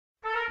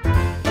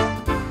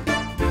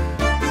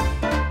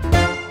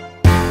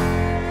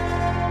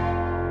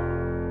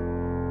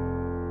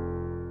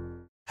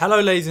Hello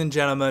ladies and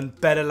gentlemen,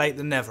 better late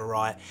than never,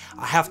 right?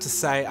 I have to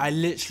say, I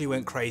literally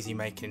went crazy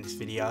making this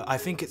video. I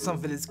think it's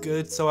something that's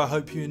good, so I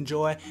hope you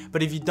enjoy.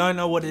 But if you don't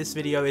know what this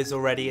video is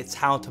already, it's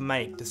How to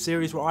Make, the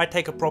series where I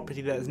take a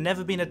property that has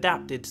never been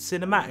adapted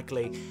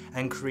cinematically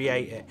and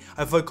create it.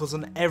 I focus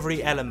on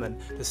every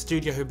element, the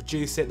studio who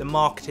produced it, the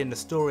marketing, the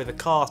story, the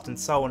cast, and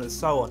so on and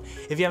so on.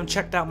 If you haven't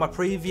checked out my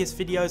previous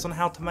videos on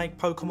how to make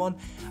Pokemon,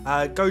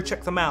 go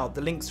check them out. The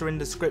links are in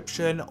the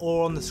description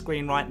or on the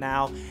screen right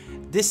now.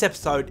 This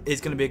episode is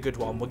going to be a good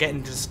one. We'll get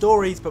into the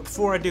stories, but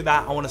before I do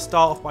that, I want to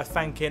start off by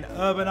thanking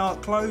Urban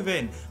Art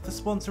Clothing for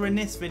sponsoring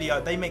this video.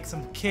 They make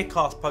some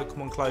kick-ass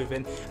Pokemon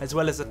clothing, as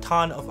well as a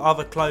ton of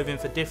other clothing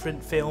for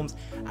different films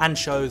and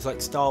shows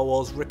like Star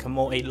Wars, Rick and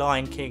Morty,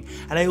 Lion King,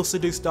 and they also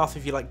do stuff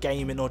if you like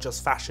gaming or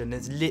just fashion.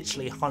 There's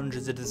literally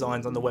hundreds of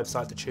designs on the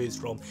website to choose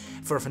from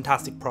for a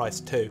fantastic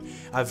price too.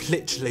 I've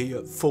literally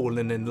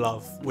fallen in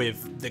love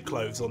with the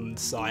clothes on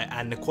the site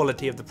and the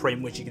quality of the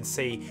print, which you can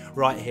see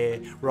right here.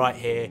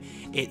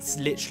 It's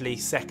literally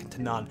second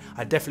to none.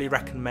 I definitely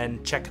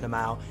recommend checking them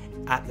out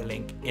at the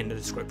link in the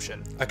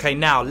description. Okay,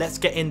 now let's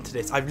get into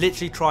this. I've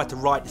literally tried to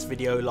write this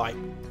video like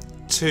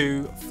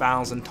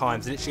 2,000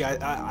 times. Literally,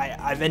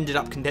 I've ended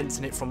up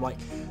condensing it from like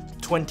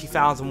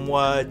 20,000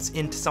 words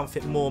into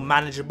something more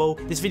manageable.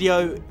 This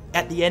video,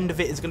 at the end of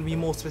it, is going to be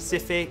more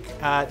specific.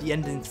 The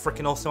ending's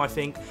freaking awesome, I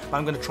think, but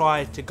I'm going to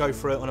try to go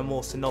through it on a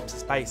more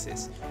synopsis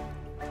basis.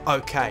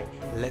 Okay,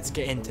 let's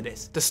get into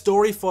this. The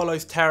story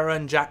follows Terra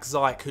and Jack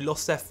Zyke, who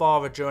lost their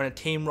father during a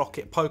Team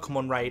Rocket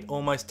Pokemon raid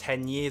almost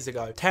 10 years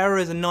ago. Terra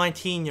is a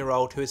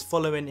 19-year-old who is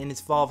following in his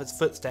father's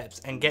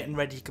footsteps and getting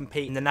ready to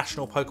compete in the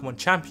National Pokemon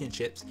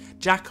Championships.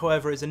 Jack,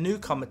 however, is a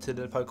newcomer to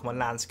the Pokemon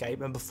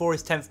landscape, and before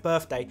his 10th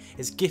birthday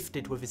is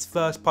gifted with his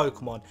first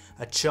Pokemon,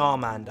 a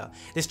Charmander.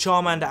 This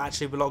Charmander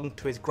actually belonged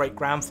to his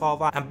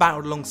great-grandfather and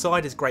battled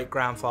alongside his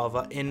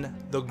great-grandfather in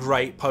the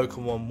Great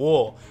Pokemon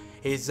War.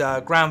 His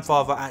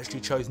grandfather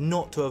actually chose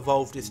not to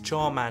evolve this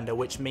Charmander,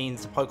 which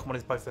means the Pokemon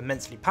is both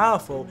immensely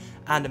powerful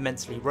and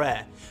immensely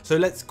rare. So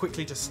let's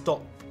quickly just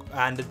stop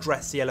and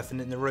address the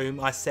elephant in the room.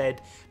 I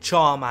said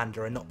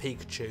Charmander and not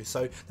Pikachu.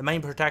 So the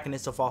main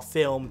protagonist of our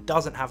film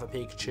doesn't have a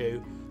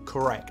Pikachu.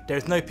 Correct. There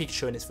is no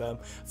Pikachu in this film.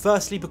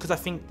 Firstly, because I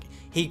think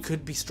he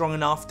could be strong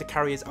enough to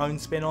carry his own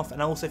spin-off,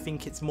 and I also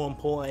think it's more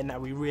important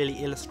that we really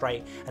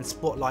illustrate and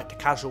spotlight to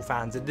casual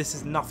fans that this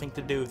is nothing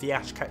to do with the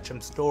Ash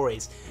Ketchum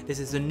stories. This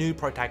is a new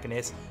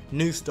protagonist,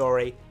 new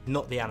story,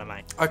 not the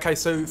anime. Okay,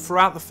 so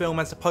throughout the film,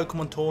 as the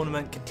Pokemon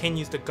tournament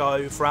continues to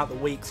go throughout the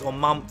weeks or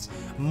months,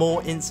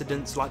 more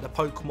incidents like the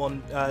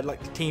Pokemon,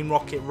 like the Team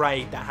Rocket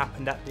raid that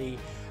happened at the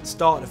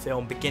start of the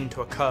film begin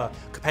to occur.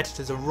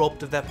 Competitors are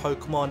robbed of their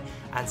Pokemon,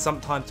 and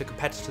sometimes the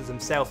competitors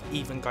themselves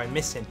even go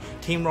missing.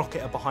 Team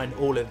Rocket are behind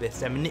all of this.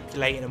 They're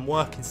manipulating and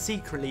working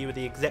secretly with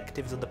the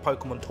executives of the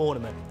Pokemon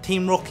tournament.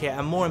 Team Rocket,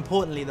 and more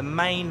importantly the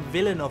main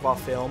villain of our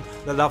film,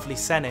 the lovely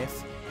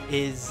Zenith,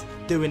 is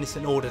doing this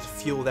in order to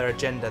fuel their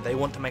agenda. They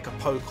want to make a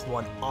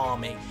Pokemon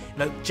army.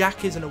 Now,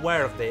 Jack isn't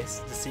aware of this,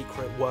 the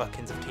secret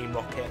workings of Team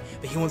Rocket,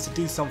 but he wants to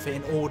do something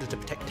in order to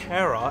protect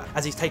Terra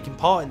as he's taking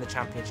part in the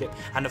championship,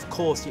 and of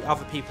course the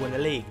other people in the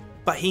league.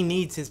 But he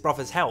needs his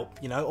brother's help,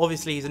 you know.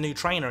 Obviously he's a new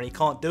trainer and he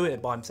can't do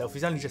it by himself.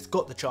 He's only just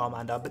got the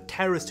Charmander, but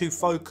Terra's too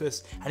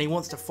focused and he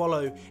wants to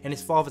follow in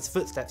his father's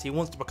footsteps. He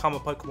wants to become a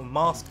Pokemon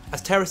master.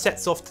 As Terra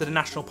sets off to the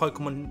National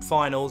Pokemon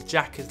Finals,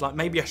 Jack is like,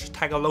 maybe I should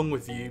tag along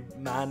with you,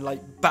 man.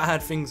 Like,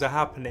 bad things are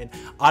happening.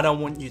 I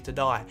don't want you to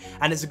die.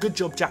 And it's a good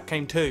job Jack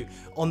came too.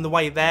 On the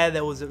way there,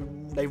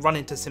 they run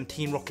into some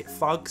Team Rocket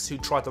thugs who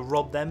try to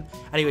rob them.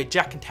 Anyway,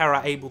 Jack and Terra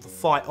are able to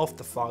fight off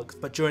the thugs,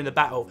 but during the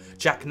battle,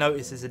 Jack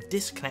notices a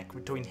disconnect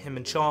between him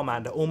and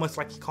Charmander, almost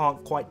like he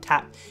can't quite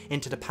tap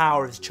into the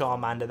power of his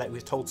Charmander that we were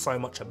told so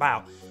much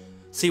about.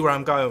 See where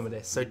I'm going with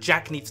this? So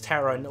Jack needs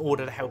Terra in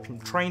order to help him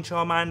train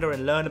Charmander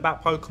and learn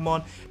about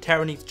Pokemon.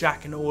 Terra needs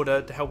Jack in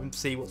order to help him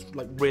see what's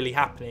like really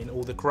happening,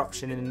 all the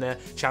corruption in the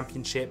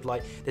championship.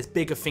 Like, there's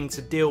bigger things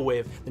to deal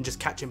with than just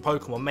catching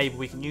Pokemon. Maybe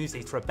we can use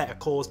these for a better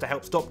cause to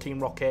help stop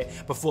Team Rocket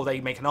before they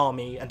make an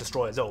army and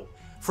destroy us all.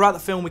 Throughout the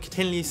film, we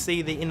continually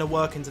see the inner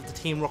workings of the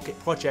Team Rocket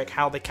project,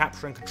 how they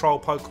capture and control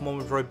Pokemon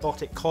with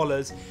robotic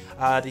collars,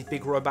 these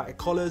big robotic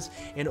collars,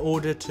 in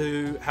order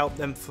to help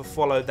them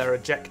follow their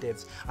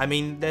objectives. I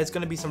mean, there's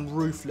going to be some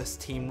ruthless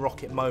Team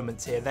Rocket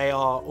moments here. They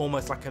are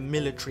almost like a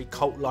military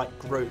cult-like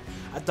group.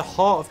 At the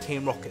heart of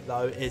Team Rocket,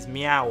 though, is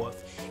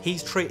Meowth.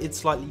 He's treated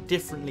slightly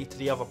differently to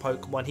the other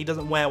Pokemon. He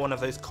doesn't wear one of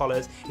those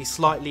collars. He's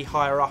slightly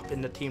higher up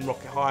in the Team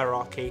Rocket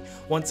hierarchy.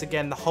 Once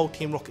again, the whole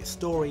Team Rocket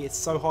story is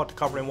so hard to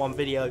cover in one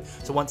video,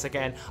 so once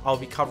again, I'll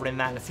be covering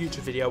that in a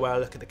future video where I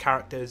look at the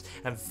characters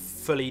and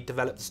fully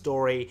develop the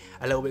story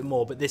a little bit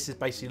more, but this is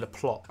basically the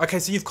plot. Okay,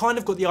 so you've kind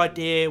of got the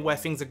idea where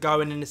things are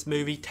going in this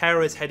movie.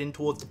 Terra is heading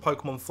towards the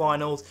Pokemon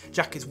Finals.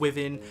 Jack is with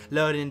him,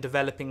 learning,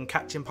 developing, and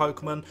catching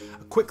Pokemon.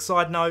 A quick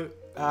side note,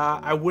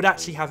 I would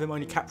actually have him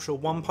only capture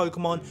one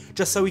Pokemon,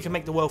 just so we can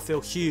make the world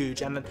feel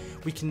huge and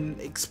we can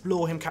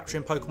explore him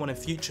capturing Pokemon in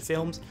future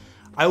films.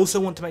 I also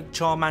want to make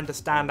Charmander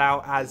stand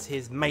out as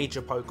his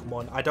major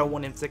Pokemon. I don't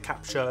want him to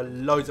capture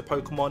loads of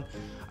Pokemon.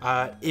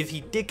 If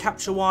he did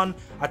capture one,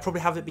 I'd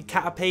probably have it be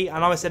Caterpie. I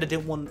know I said I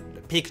didn't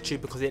want Pikachu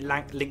because it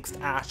links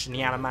to Ash in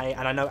the anime,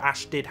 and I know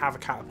Ash did have a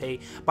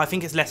Caterpie, but I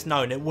think it's less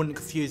known. It wouldn't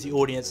confuse the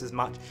audience as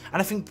much.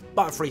 And I think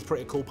Butterfree's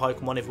pretty cool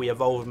Pokemon if we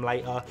evolve him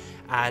later,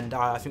 and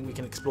I think we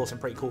can explore some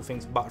pretty cool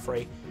things with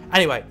Butterfree.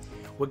 Anyway,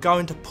 we're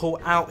going to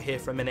pull out here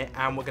for a minute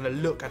and we're going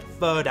to look at the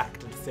third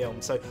act of the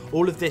film. So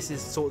all of this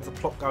is sort of the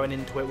plot going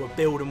into it. We're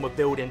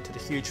building to the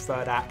huge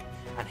third act,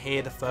 and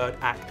here the third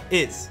act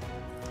is.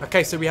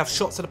 Okay, so we have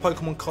shots of the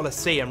Pokemon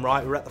Coliseum,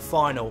 right? We're at the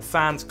final,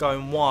 fans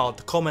going wild,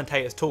 the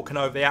commentators talking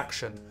over the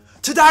action.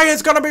 Today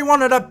is going to be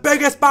one of the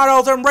biggest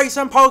battles in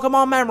recent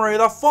Pokemon memory.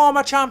 The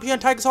former champion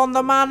takes on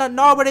the man that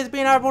nobody's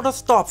been able to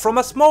stop. From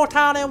a small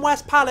town in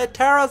West Pallet,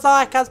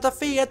 Terrazike has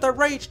defeated the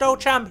regional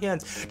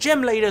champions,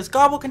 gym leaders,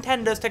 global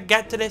contenders to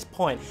get to this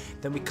point.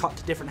 Then we cut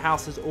to different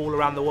houses all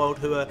around the world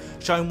who are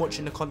shown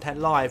watching the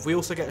content live. We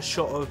also get a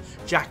shot of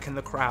Jack in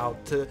the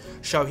crowd to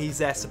show he's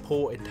there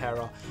supporting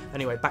Terra.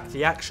 Anyway, back to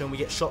the action. We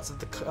get shots of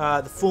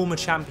the former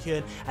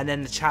champion and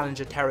then the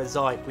challenger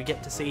Terrazike. We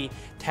get to see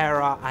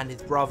Terra and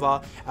his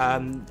brother.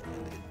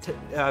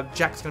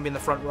 Jack's going to be in the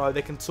front row.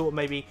 They can sort of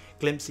maybe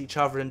glimpse each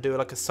other and do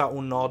like a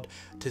subtle nod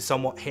to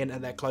somewhat hint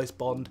at their close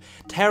bond.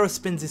 Terra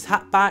spins his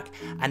hat back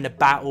and the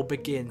battle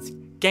begins.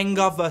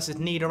 Gengar versus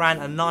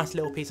Nidoran, a nice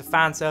little piece of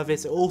fan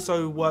service. It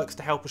also works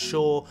to help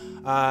assure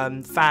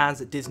fans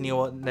that Disney know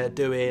what they're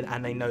doing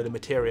and they know the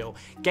material.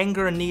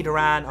 Gengar and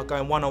Nidoran are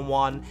going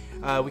one-on-one.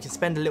 We can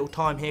spend a little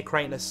time here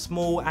creating a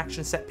small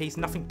action set piece,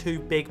 nothing too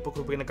big because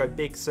we're going to go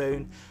big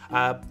soon.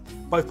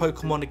 Both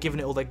Pokemon are giving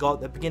it all they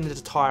got. They're beginning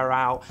to tire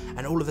out,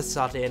 and all of a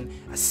sudden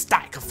a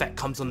static effect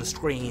comes on the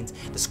screens.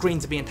 The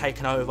screens are being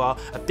taken over,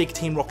 a big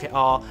Team Rocket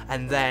are,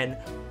 and then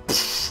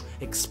poof,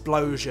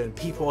 explosion.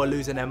 People are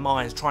losing their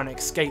minds trying to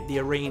escape the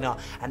arena,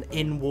 and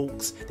in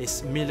walks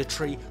this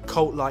military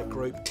cult-like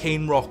group.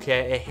 Team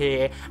Rocket are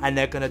here and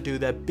they're going to do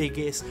their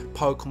biggest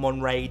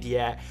Pokemon raid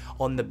yet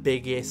on the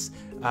biggest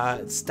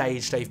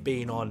stage they've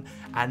been on,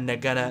 and they're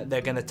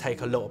gonna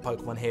take a lot of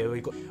Pokemon here.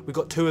 We've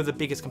got two of the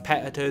biggest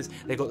competitors.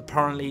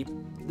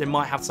 They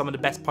might have some of the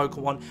best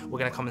Pokemon. We're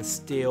gonna come and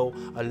steal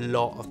a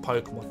lot of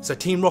Pokemon. So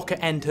Team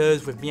Rocket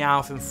enters with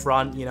Meowth in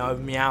front. You know,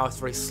 Meowth's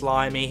very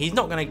slimy. He's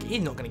not gonna get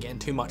in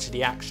too much of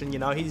the action. You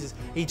know, he's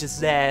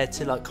just there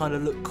to like kind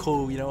of look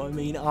cool. You know what I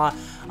mean?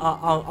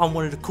 I'm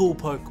one of the cool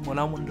Pokemon.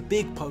 I'm one of the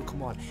big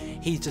Pokemon.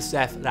 He's just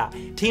there for that.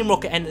 Team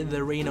Rocket entered the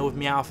arena with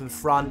Meowth in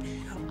front.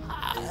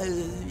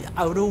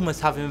 I would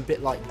almost have him a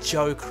bit like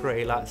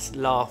jokery, like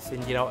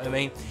laughing, you know what I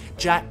mean?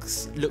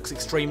 Jax looks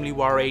extremely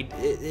worried.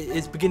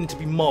 It's beginning to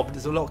be mobbed.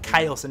 There's a lot of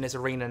chaos in this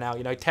arena now,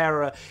 you know.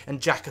 Terra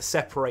and Jack are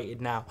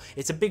separated now.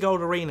 It's a big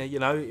old arena, you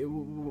know.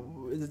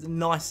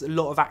 A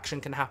lot of action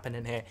can happen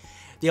in here.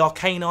 The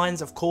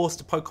Arcanines, of course,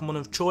 the Pokemon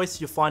of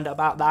choice. You'll find out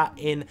about that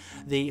in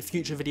the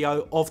future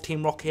video of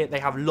Team Rocket. They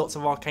have lots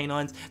of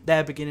Arcanines.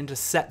 They're beginning to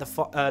set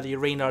the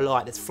arena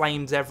alight. There's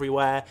flames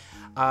everywhere.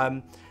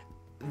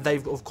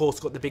 They've of course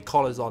got the big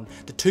collars on.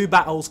 The two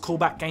battles call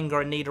back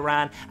Gengar and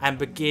Nidoran and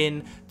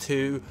begin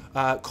to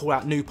call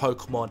out new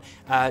Pokemon.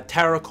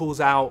 Terra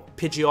calls out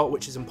Pidgeot,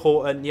 which is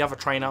important. The other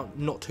trainer,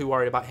 not too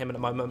worried about him at the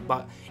moment,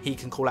 but he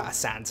can call out a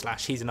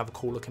Sandslash. He's another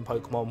cool looking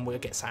Pokemon. We'll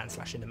get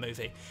Sandslash in the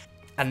movie.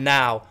 And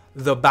now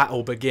the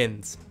battle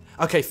begins.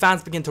 Okay,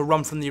 fans begin to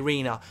run from the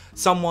arena.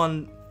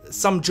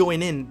 Some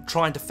join in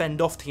trying to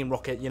fend off Team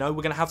Rocket. You know,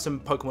 we're going to have some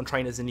Pokemon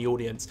trainers in the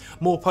audience.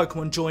 More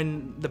Pokemon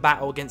join the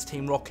battle against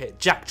Team Rocket.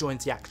 Jack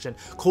joins the action,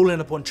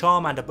 calling upon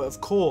Charmander, but of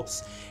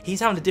course,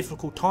 he's having a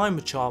difficult time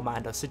with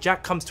Charmander. So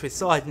Jack comes to his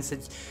side and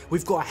says,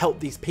 we've got to help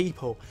these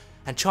people.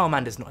 And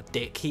Charmander's not a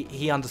dick.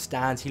 He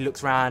understands, he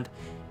looks around,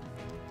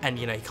 and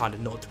you know, he kind of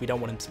nods. We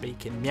don't want him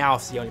speaking.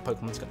 Meowth's the only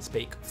Pokemon that's going to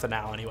speak, for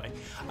now anyway.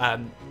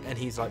 And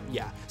he's like,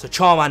 yeah. So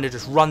Charmander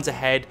just runs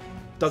ahead,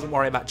 doesn't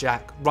worry about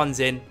Jack, runs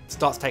in,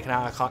 starts taking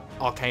out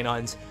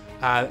Arcanines,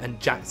 and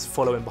Jack's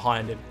following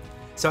behind him.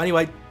 So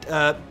anyway,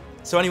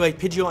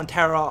 Pidgeot and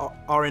Terra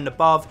are in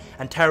above,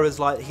 and Terra's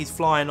like, he's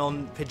flying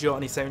on Pidgeot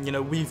and he's saying, you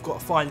know, we've got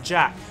to find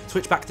Jack.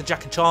 Switch back to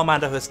Jack and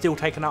Charmander, who are still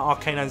taking out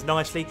Arcanines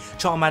nicely.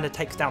 Charmander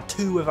takes down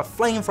two with a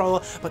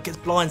flamethrower, but gets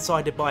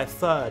blindsided by a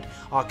third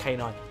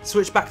Arcanine.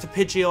 Switch back to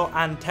Pidgeot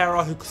and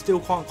Terra, who still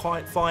can't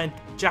quite find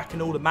Jack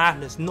in all the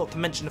madness, not to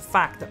mention the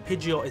fact that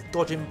Pidgeot is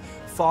dodging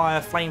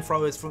fire,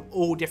 flamethrowers from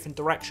all different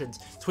directions.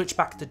 Switch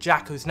back to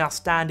Jack, who's now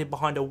standing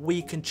behind a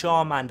weakened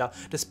Charmander.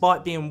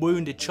 Despite being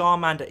wounded,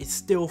 Charmander is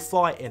still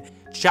fighting.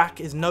 Jack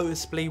is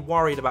noticeably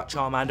worried about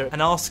Charmander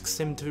and asks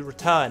him to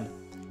return.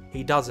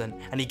 He doesn't,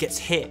 and he gets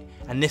hit,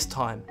 and this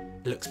time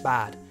it looks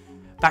bad.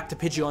 Back to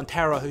Pidgeot and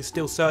Terra, who's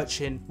still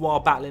searching while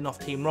battling off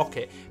Team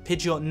Rocket.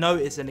 Pidgeot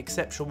noticed an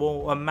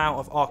exceptional amount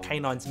of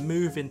Arcanines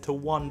moving to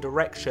one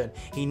direction.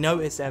 He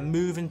noticed they're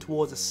moving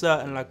towards a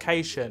certain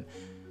location.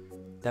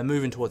 They're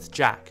moving towards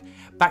Jack.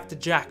 Back to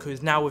Jack, who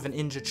is now with an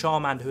injured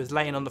Charmander who is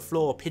laying on the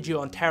floor.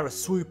 Pidgeot and Terra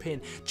swoop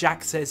in.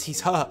 Jack says he's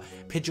hurt.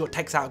 Pidgeot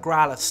takes out a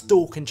Growler,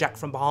 stalking Jack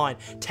from behind.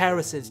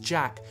 Terra says,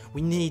 Jack,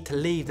 we need to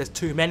leave. There's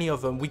too many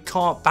of them. We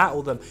can't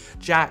battle them.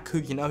 Jack, who,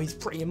 you know, he's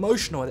pretty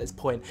emotional at this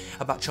point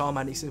about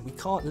Charmander. He says, we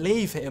can't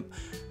leave him.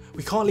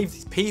 We can't leave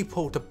these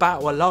people to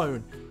battle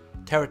alone.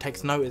 Terra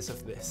takes notice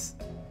of this.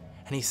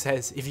 And he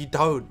says, if you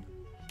don't,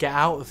 get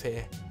out of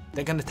here.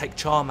 They're going to take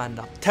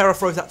Charmander. Terra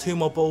throws out 2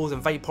 more balls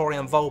and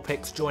Vaporeon and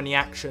Vulpix join the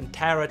action.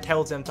 Terra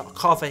tells them to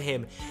cover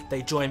him.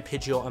 They join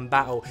Pidgeot and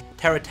battle.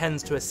 Terra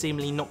tends to a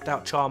seemingly knocked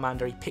out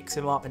Charmander. He picks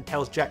him up and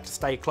tells Jack to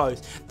stay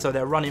close. So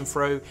they're running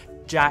through.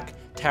 Jack,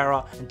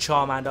 Terra and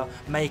Charmander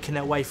making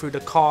their way through the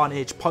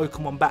carnage.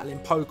 Pokemon battling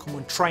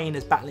Pokemon,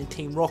 trainers battling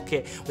Team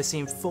Rocket. We're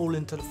seeing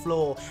falling to the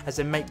floor as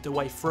they make their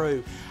way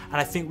through. And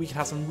I think we can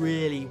have some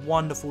really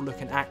wonderful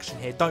looking action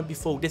here. Don't be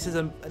fooled.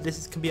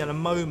 This can be a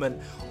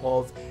moment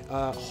of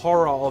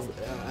horror, of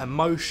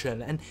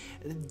emotion, and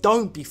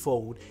don't be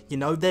fooled. You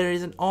know, there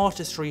is an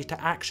artistry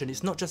to action.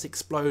 It's not just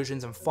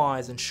explosions and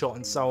fires and shot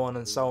and so on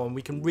and so on.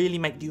 We can really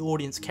make the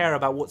audience care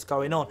about what's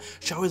going on.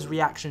 Show us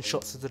reaction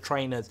shots of the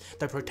trainers,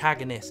 the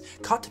protagonists.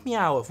 Cut to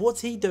Meowth.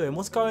 What's he doing?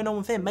 What's going on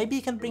with him? Maybe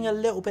he can bring a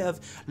little bit of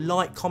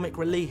light comic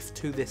relief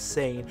to this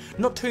scene.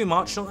 Not too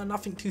much,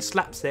 nothing too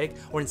slapstick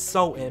or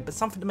insulting, but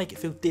something to make it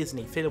feel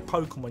Disney, feel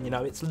Pokemon, you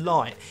know, it's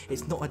light.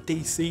 It's not a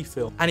DC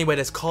film. Anyway,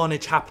 there's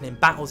carnage happening,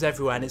 battles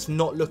everywhere, and it's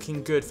not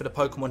looking good for the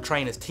Pokemon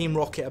trainers. Team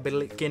Rocket are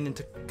beginning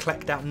to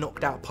collect out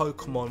knocked out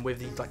Pokemon with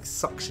these like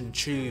suction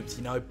tubes,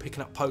 you know,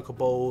 picking up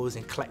Pokeballs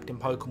and collecting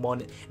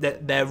Pokemon.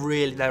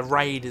 Their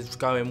raid is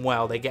going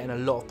well. They're getting a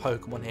lot of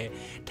Pokemon here.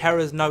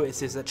 Terra's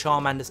notices that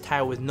Charmander's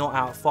tail is not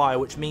out of fire,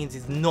 which means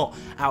he's not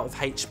out of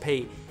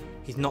HP.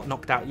 He's not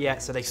knocked out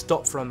yet, so they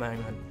stop for a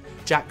moment.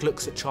 Jack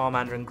looks at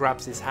Charmander and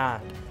grabs his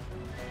hand.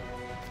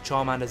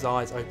 Charmander's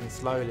eyes open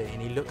slowly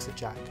and he looks at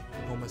Jack,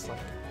 almost like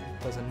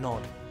does a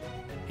nod.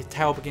 His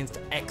tail begins to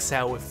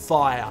exhale with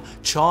fire.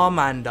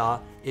 Charmander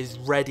is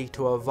ready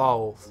to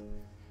evolve.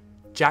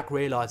 Jack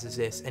realises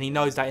this and he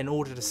knows that in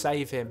order to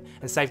save him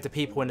and save the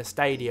people in the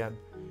stadium,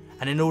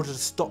 and in order to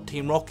stop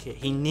Team Rocket,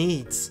 he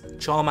needs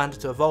Charmander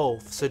to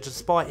evolve. So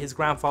despite his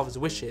grandfather's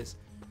wishes,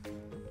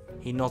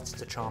 he nods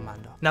to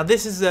Charmander. Now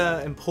this is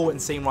an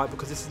important scene, right,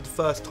 because this is the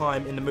first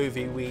time in the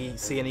movie we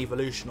see an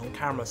evolution on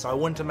camera, so I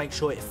wanted to make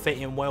sure it fit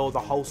in well, the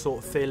whole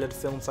sort of feel of the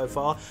film so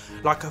far.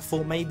 Like I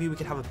thought maybe we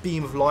could have a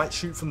beam of light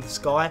shoot from the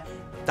sky.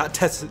 That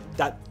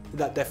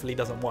definitely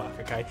doesn't work,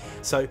 okay?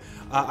 So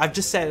I've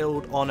just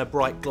settled on a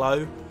bright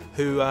glow,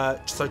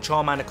 so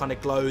Charmander kind of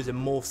glows and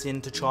morphs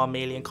into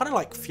Charmeleon, kind of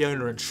like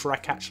Fiona and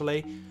Shrek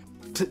actually.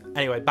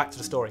 Anyway, back to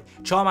the story.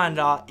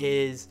 Charmander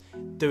is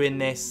doing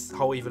this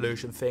whole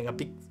evolution thing, a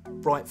big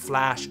bright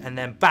flash, and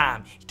then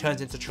bam, he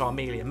turns into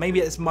Charmeleon. Maybe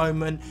at this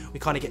moment we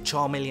kind of get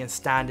Charmeleon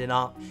standing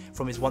up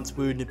from his once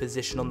wounded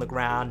position on the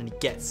ground, and he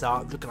gets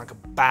up looking like a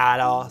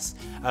badass.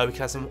 We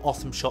can have some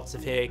awesome shots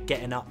of him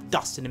getting up,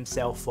 dusting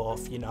himself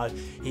off, you know,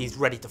 he's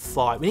ready to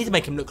fight. We need to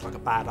make him look like a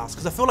badass,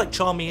 because I feel like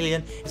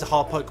Charmeleon is a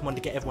hard Pokemon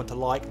to get everyone to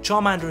like.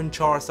 Charmander and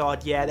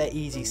Charizard, yeah, they're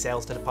easy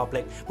sales to the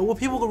public, but will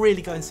people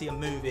really go and see a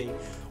movie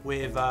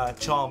with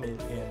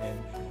Charmeleon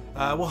in?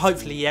 Well,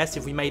 hopefully yes,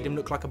 if we made him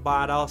look like a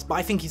badass, but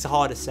I think he's a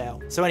harder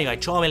sell. So anyway,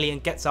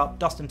 Charmeleon gets up,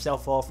 dusts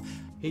himself off,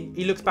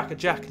 he looks back at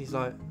Jack and he's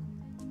like,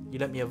 you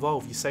let me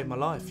evolve, you saved my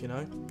life, you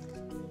know,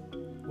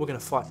 we're gonna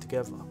fight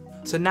together.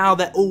 So now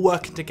they're all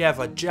working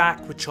together,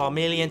 Jack with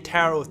Charmeleon,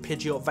 Terra with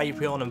Pidgeot,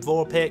 Vaporeon and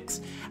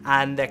Vulpix,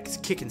 and they're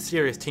kicking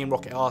serious Team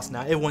Rocket ass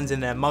now. Everyone's in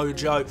their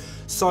mojo,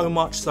 so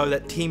much so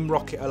that Team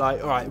Rocket are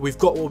like, alright, we've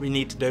got what we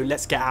need to do,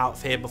 let's get out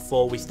of here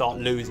before we start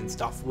losing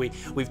stuff.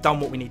 We've done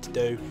what we need to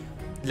do,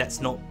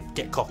 let's not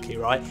get cocky,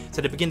 right?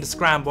 So they begin to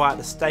scramble out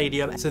the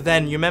stadium. So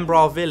then you remember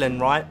our villain,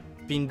 right?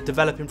 Been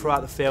developing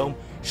throughout the film.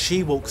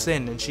 She walks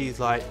in and she's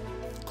like,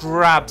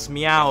 grabs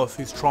Meowth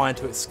who's trying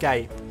to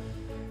escape.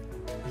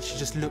 And she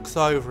just looks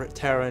over at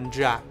Terra and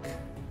Jack.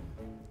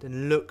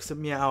 Then looks at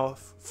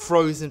Meowth,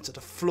 throws him to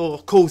the floor,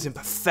 calls him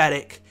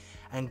pathetic,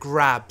 and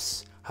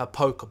grabs her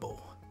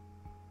Pokeball.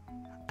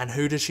 And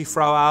who does she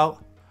throw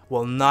out?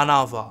 Well, none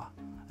other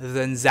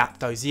than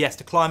Zapdos. Yes,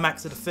 the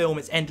climax of the film,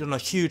 it's ended on a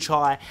huge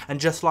high, and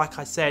just like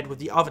I said with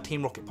the other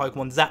Team Rocket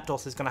Pokemon,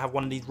 Zapdos is going to have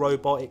one of these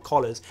robotic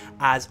collars,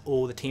 as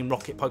all the Team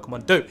Rocket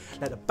Pokemon do.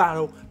 Let the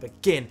battle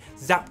begin.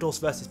 Zapdos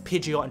versus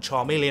Pidgeot and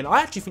Charmeleon.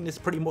 I actually think this is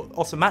a pretty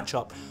awesome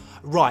matchup.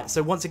 Right,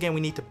 so once again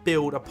we need to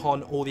build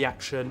upon all the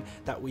action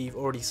that we've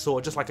already saw,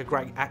 just like a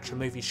great action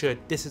movie should.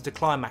 This is the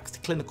climax, the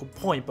clinical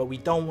point, but we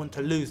don't want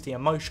to lose the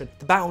emotion.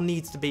 The battle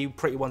needs to be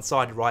pretty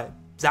one-sided, right?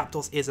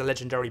 Zapdos is a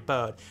legendary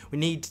bird. We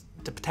need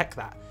to protect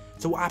that.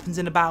 So what happens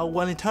in the battle?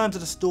 Well, in terms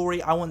of the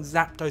story, I want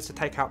Zapdos to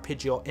take out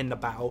Pidgeot in the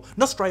battle.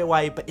 Not straight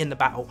away, but in the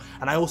battle.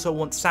 And I also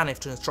want Sanif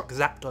to instruct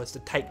Zapdos to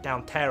take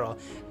down Terra,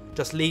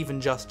 just leaving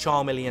just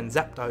Charmeleon,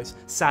 Zapdos,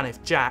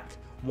 Sanif, Jack,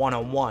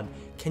 one-on-one.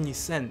 Can you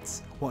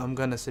sense what I'm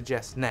going to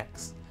suggest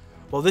next?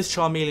 Well, this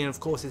Charmeleon, of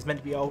course, is meant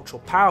to be ultra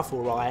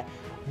powerful, right?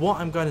 what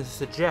I'm going to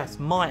suggest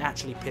might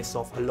actually piss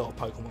off a lot of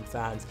Pokemon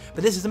fans.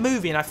 But this is a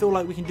movie and I feel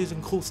like we can do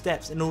some cool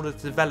steps in order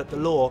to develop the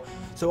lore.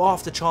 So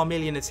after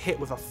Charmeleon is hit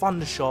with a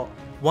thunder shot,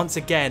 once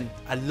again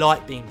a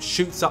light beam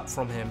shoots up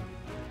from him.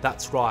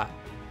 That's right,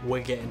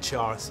 we're getting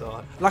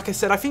Charizard. Like I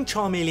said, I think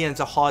Charmeleon's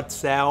a hard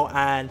sell,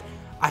 and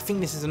I think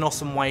this is an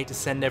awesome way to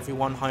send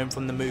everyone home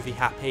from the movie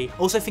happy.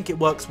 Also think it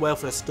works well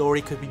for the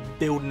story, because we're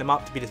building him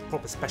up to be this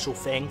proper special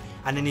thing,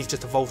 and then he's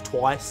just evolved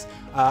twice.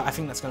 I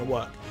think that's going to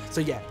work.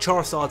 So yeah,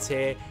 Charizard's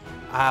here.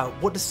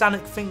 What does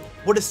Sanic think?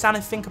 What does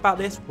Sanic think about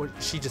this? Well,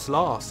 she just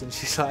laughs and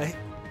she's like,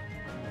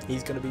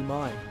 he's going to be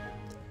mine.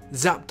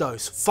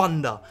 Zapdos,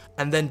 Thunder,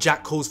 and then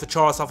Jack calls for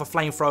Charizard for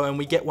Flamethrower, and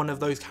we get one of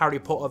those Harry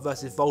Potter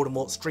versus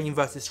Voldemort stream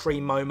versus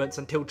stream moments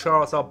until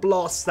Charizard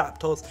blasts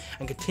Zapdos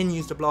and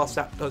continues to blast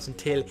Zapdos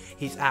until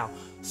he's out.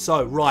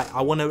 So right,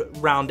 I want to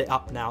round it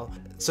up now.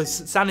 So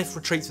Sanif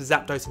retreats with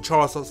Zapdos and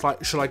Charizard's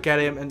like, should I get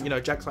him? And you know,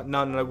 Jack's like,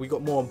 no, we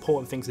got more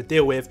important things to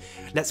deal with.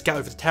 Let's get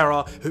over to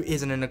Terra, who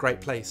isn't in a great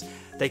place.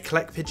 They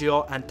collect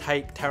Pidgeot and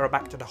take Terra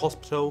back to the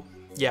hospital.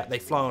 Yeah, they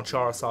fly on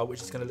Charizard,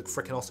 which is going to look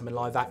freaking awesome in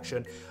live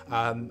action.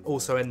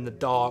 Also in the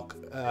dark,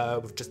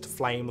 with just a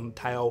flame on the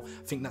tail.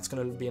 I think that's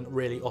going to be a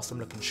really awesome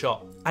looking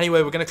shot.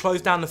 Anyway, we're going to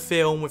close down the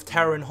film with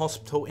Terra in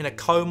hospital in a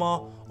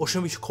coma, or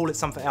should we call it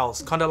something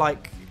else? Kind of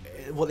like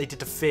what they did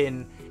to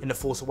Finn in The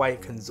Force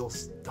Awakens, or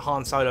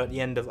Han Solo at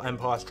the end of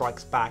Empire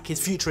Strikes Back.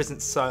 His future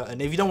isn't certain.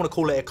 If you don't want to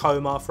call it a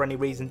coma for any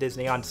reason,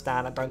 Disney, I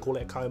understand. I don't call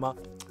it a coma.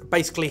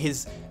 Basically,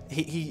 his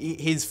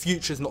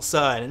future is not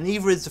certain, and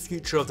neither is the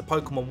future of the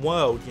Pokemon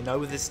world, you know,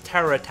 with this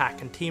terror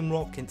attack and Team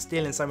Rocket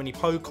stealing so many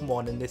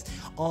Pokemon and this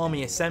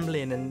army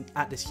assembling and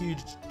at this huge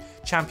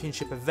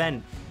championship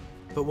event.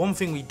 But one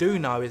thing we do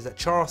know is that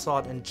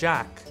Charizard and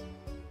Jack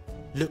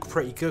look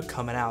pretty good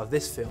coming out of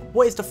this film.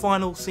 What is the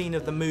final scene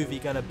of the movie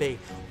going to be?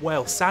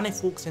 Well,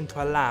 Sanif walks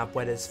into a lab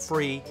where there's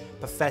 3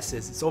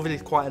 professors. It's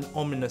obviously quite an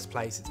ominous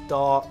place. It's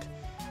dark,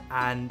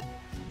 and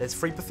there's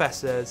 3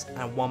 professors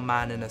and 1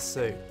 man in a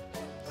suit.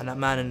 And that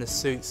man in the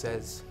suit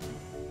says,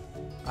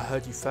 I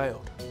heard you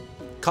failed.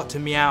 Cut to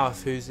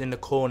Meowth, who's in the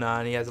corner,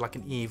 and he has like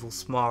an evil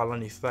smile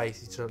on his face.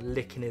 He's sort of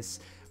licking his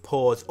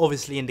paws,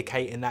 obviously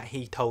indicating that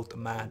he told the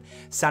man.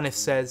 Sanif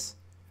says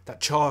that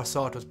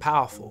Charizard was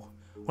powerful.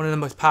 One of the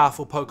most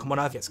powerful Pokemon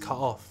ever gets cut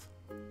off.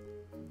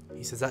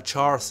 He says that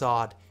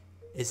Charizard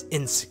is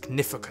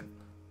insignificant.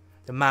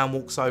 The man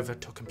walks over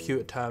to a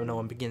computer terminal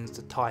and begins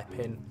to type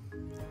in,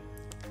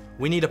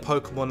 we need a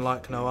Pokemon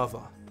like no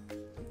other.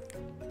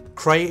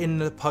 Creating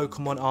the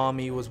Pokemon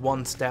army was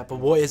one step, but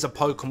what is a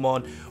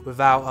Pokemon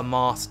without a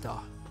master?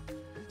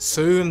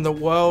 Soon the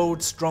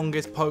world's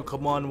strongest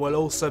Pokemon will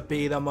also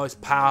be the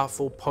most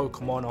powerful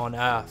Pokemon on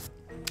Earth.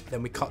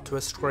 Then we cut to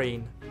a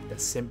screen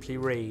that simply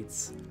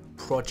reads,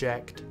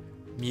 Project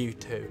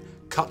Mewtwo.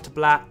 Cut to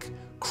black,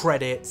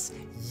 credits.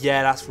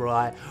 Yeah, that's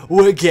right,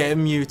 we're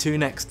getting Mewtwo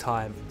next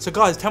time. So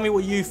guys, tell me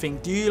what you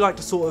think. Do you like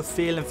the sort of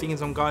feel and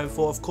things I'm going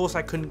for? Of course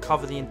I couldn't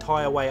cover the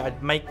entire way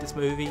I'd make this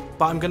movie,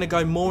 but I'm going to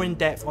go more in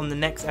depth on the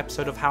next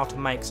episode of How to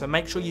Make, so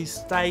make sure you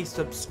stay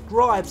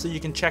subscribed so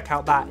you can check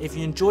out that. If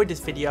you enjoyed this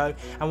video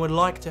and would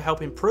like to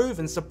help improve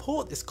and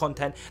support this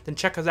content, then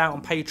check us out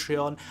on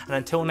Patreon, and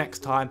until next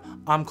time,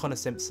 I'm Connor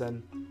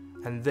Simpson,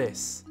 and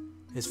this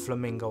is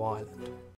Flamingo Island.